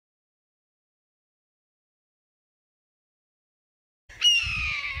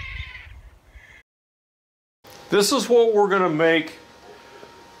This is what we're going to make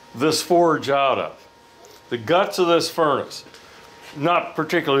this forge out of. The guts of this furnace. Not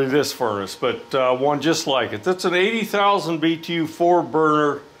particularly this furnace, but one just like it. That's an 80,000 BTU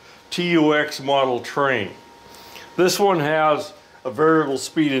 4-burner TUX model train. This one has a variable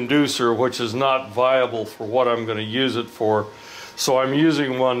speed inducer, which is not viable for what I'm going to use it for. So I'm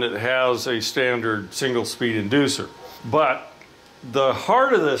using one that has a standard single speed inducer. But the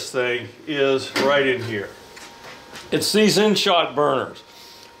heart of this thing is right in here. It's these in-shot burners.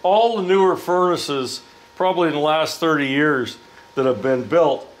 All the newer furnaces, probably in the last 30 years that have been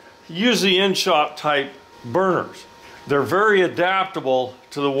built, use the in-shot type burners. They're very adaptable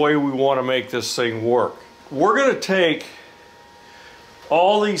to the way we want to make this thing work. We're going to take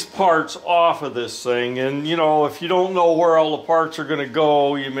all these parts off of this thing, and you know, if you don't know where all the parts are going to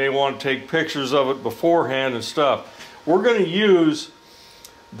go, you may want to take pictures of it beforehand and stuff. We're going to use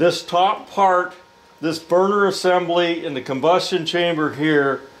this top part, this burner assembly in the combustion chamber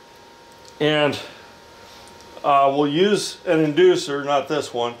here, and we'll use an inducer, not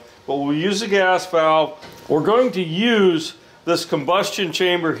this one, but we'll use a gas valve. We're going to use this combustion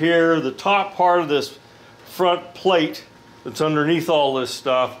chamber here, the top part of this front plate that's underneath all this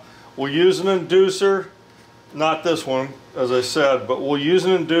stuff. We'll use an inducer, not this one, as I said, but we'll use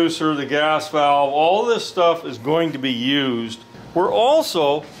an inducer, the gas valve. All this stuff is going to be used. We're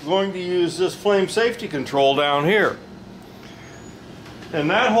also going to use this flame safety control down here. And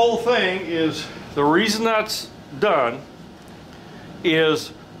that whole thing is, the reason that's done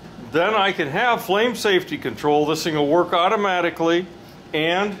is then I can have flame safety control. This thing will work automatically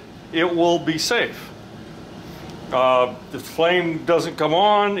and it will be safe. If the flame doesn't come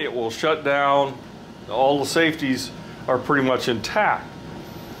on, it will shut down. All the safeties are pretty much intact.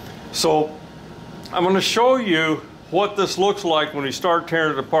 So I'm going to show you what this looks like when you start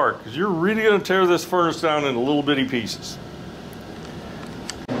tearing it apart, because you're really going to tear this furnace down into little bitty pieces.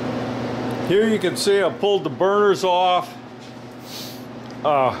 Here you can see I pulled the burners off.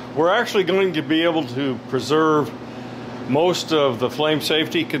 We're actually going to be able to preserve most of the flame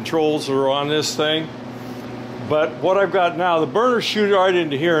safety controls that are on this thing. But what I've got now, the burners shoot right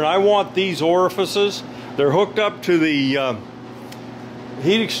into here, and I want these orifices. They're hooked up to the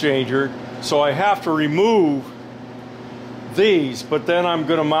heat exchanger, so I have to remove these, but then I'm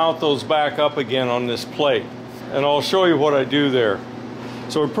going to mount those back up again on this plate. And I'll show you what I do there.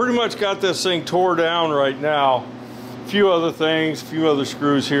 So we pretty much got this thing tore down right now. A few other things, a few other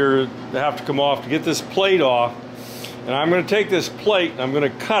screws here that have to come off to get this plate off. And I'm going to take this plate and I'm going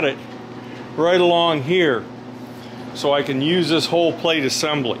to cut it right along here so I can use this whole plate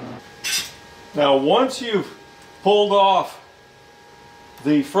assembly. Now once you've pulled off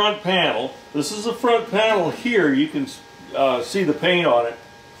the front panel, this is the front panel here, you can see the paint on it.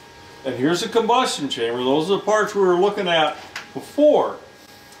 And here's the combustion chamber. Those are the parts we were looking at before.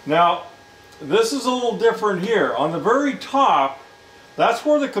 Now, this is a little different here. On the very top, that's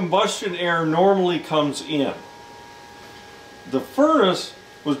where the combustion air normally comes in. The furnace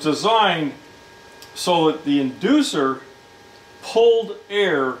was designed so that the inducer pulled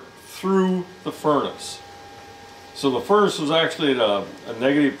air through the furnace. So the furnace was actually at a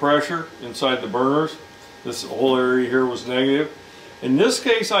negative pressure inside the burners. This whole area here was negative. In this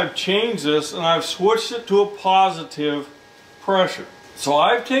case, I've changed this and I've switched it to a positive pressure. So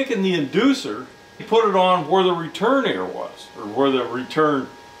I've taken the inducer, put it on where the return air was, or where the return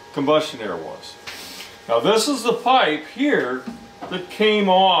combustion air was. Now this is the pipe here that came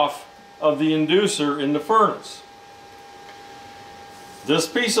off of the inducer in the furnace. This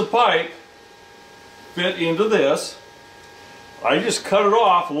piece of pipe fit into this. I just cut it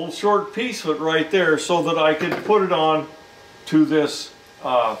off, a little short piece of it right there, so that I could put it on to this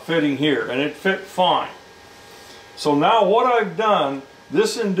fitting here, and it fit fine. So now what I've done,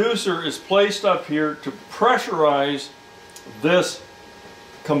 this inducer is placed up here to pressurize this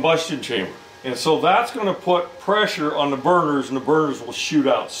combustion chamber. And so that's going to put pressure on the burners, and the burners will shoot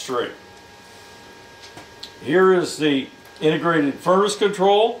out straight. Here is the integrated furnace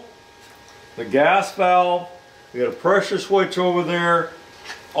control, the gas valve, we got a pressure switch over there.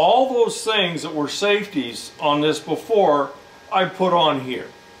 All those things that were safeties on this before, I put on here.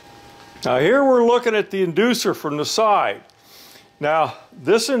 Now here we're looking at the inducer from the side. Now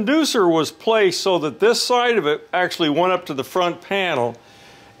this inducer was placed so that this side of it actually went up to the front panel,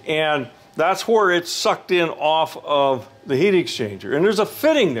 and that's where it's sucked in off of the heat exchanger. And there's a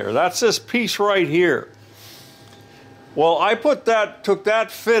fitting there. That's this piece right here. Well, I took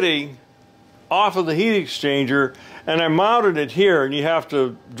that fitting off of the heat exchanger and I mounted it here, and you have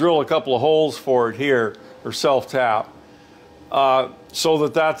to drill a couple of holes for it here, or self-tap, so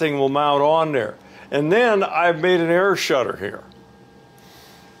that thing will mount on there. And then I've made an air shutter here.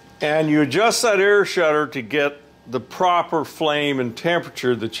 And you adjust that air shutter to get the proper flame and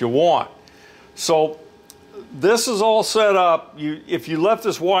temperature that you want. So this is all set up. If you left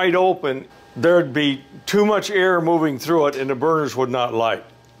this wide open, there'd be too much air moving through it and the burners would not light.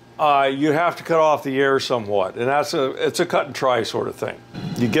 You have to cut off the air somewhat, and it's a cut and try sort of thing.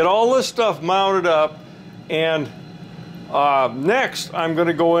 You get all this stuff mounted up, and next I'm going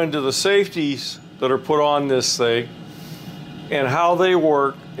to go into the safeties that are put on this thing and how they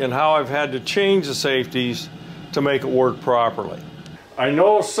work and how I've had to change the safeties to make it work properly. I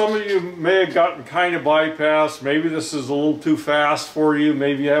know some of you may have gotten kind of bypassed. Maybe this is a little too fast for you.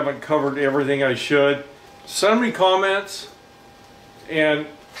 Maybe I haven't covered everything I should. Send me comments and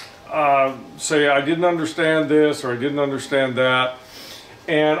say I didn't understand this or I didn't understand that.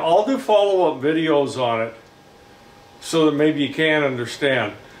 And I'll do follow-up videos on it so that maybe you can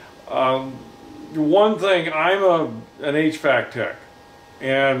understand. One thing, I'm an HVAC tech,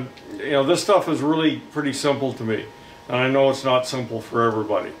 and you know, this stuff is really pretty simple to me. And I know it's not simple for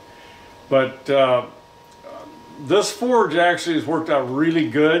everybody. But this forge actually has worked out really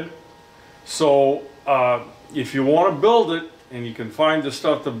good. So if you want to build it and you can find the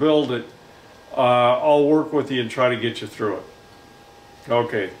stuff to build it, I'll work with you and try to get you through it.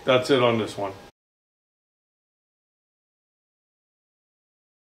 Okay, that's it on this one.